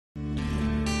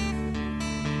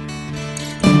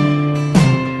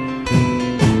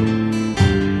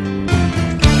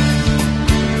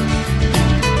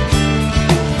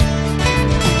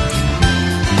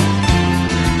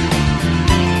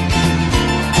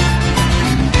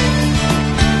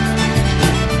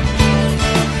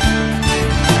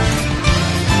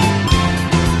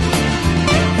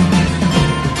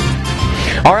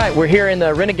We're here in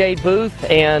the Renegade booth,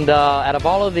 and out of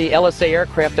all of the LSA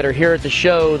aircraft that are here at the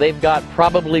show, they've got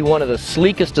probably one of the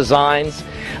sleekest designs.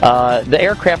 The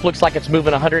aircraft looks like it's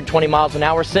moving 120 miles an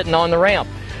hour sitting on the ramp.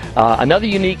 Another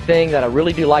unique thing that I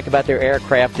really do like about their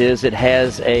aircraft is it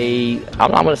has a, I'm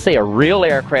going to say a real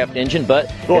aircraft engine,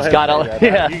 but it's got a,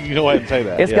 yeah, you go ahead and say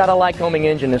that. It's got a Lycoming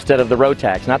engine instead of the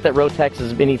Rotax. Not that Rotax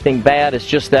is anything bad, it's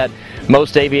just that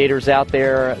most aviators out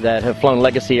there that have flown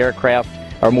legacy aircraft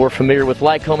are more familiar with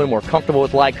Lycoming, more comfortable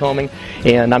with Lycoming.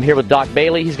 And I'm here with Doc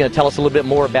Bailey. He's going to tell us a little bit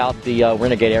more about the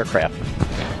Renegade aircraft.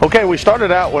 Okay, we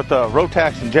started out with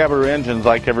Rotax and Jabiru engines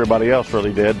like everybody else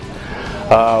really did.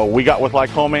 We got with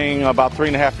Lycoming about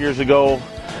 3.5 years ago,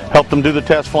 helped them do the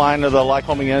test flying of the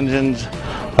Lycoming engines,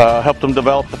 helped them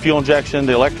develop the fuel injection,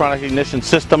 the electronic ignition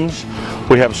systems.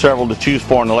 We have several to choose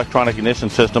for in electronic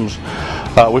ignition systems.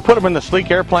 We put them in the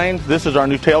sleek airplanes. This is our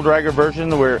new tail dragger version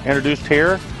that we're introduced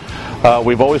here.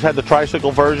 We've always had the tricycle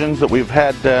versions that we've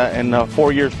had in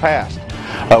 4 years past.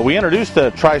 We introduced the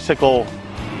tricycle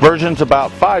versions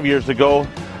about 5 years ago.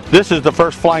 This is the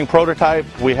first flying prototype.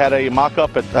 We had a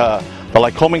mock-up at the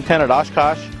Lycoming tent at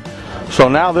Oshkosh. So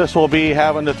now this will be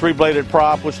having the three-bladed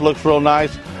prop, which looks real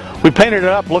nice. We painted it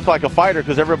up, looked like a fighter,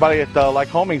 because everybody at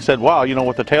Lycoming said, wow, you know,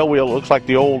 with the tail wheel, it looks like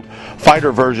the old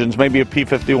fighter versions, maybe a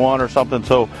P-51 or something.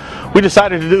 So we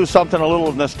decided to do something a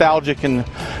little nostalgic and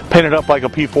paint it up like a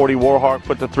P-40 Warhawk,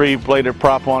 put the three-bladed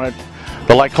prop on it,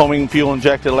 the Lycoming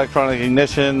fuel-injected electronic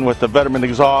ignition with the Vetterman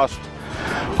exhaust.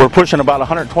 We're pushing about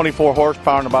 124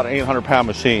 horsepower and about an 800-pound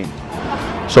machine.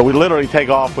 So we literally take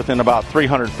off within about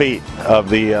 300 feet of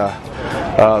the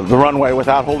runway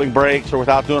without holding brakes or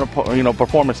without doing a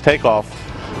performance takeoff.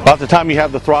 About the time you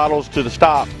have the throttles to the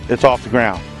stop, it's off the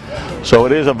ground. So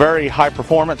it is a very high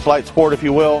performance light sport, if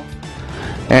you will,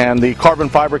 and the carbon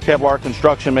fiber Kevlar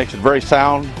construction makes it very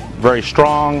sound, very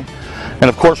strong, and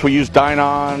of course we use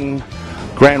Dynon,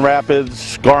 Grand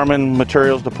Rapids, Garmin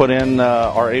materials to put in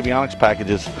our avionics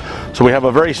packages. So we have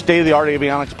a very state-of-the-art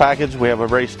avionics package. We have a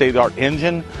very state-of-the-art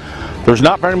engine. There's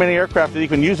not very many aircraft that you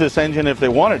can use this engine if they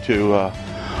wanted to.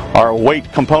 Our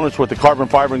weight components with the carbon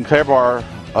fiber and Kevlar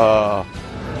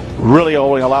really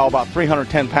only allow about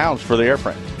 310 pounds for the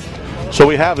airframe. So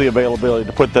we have the availability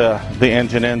to put the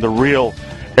engine in, the real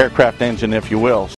aircraft engine, if you will.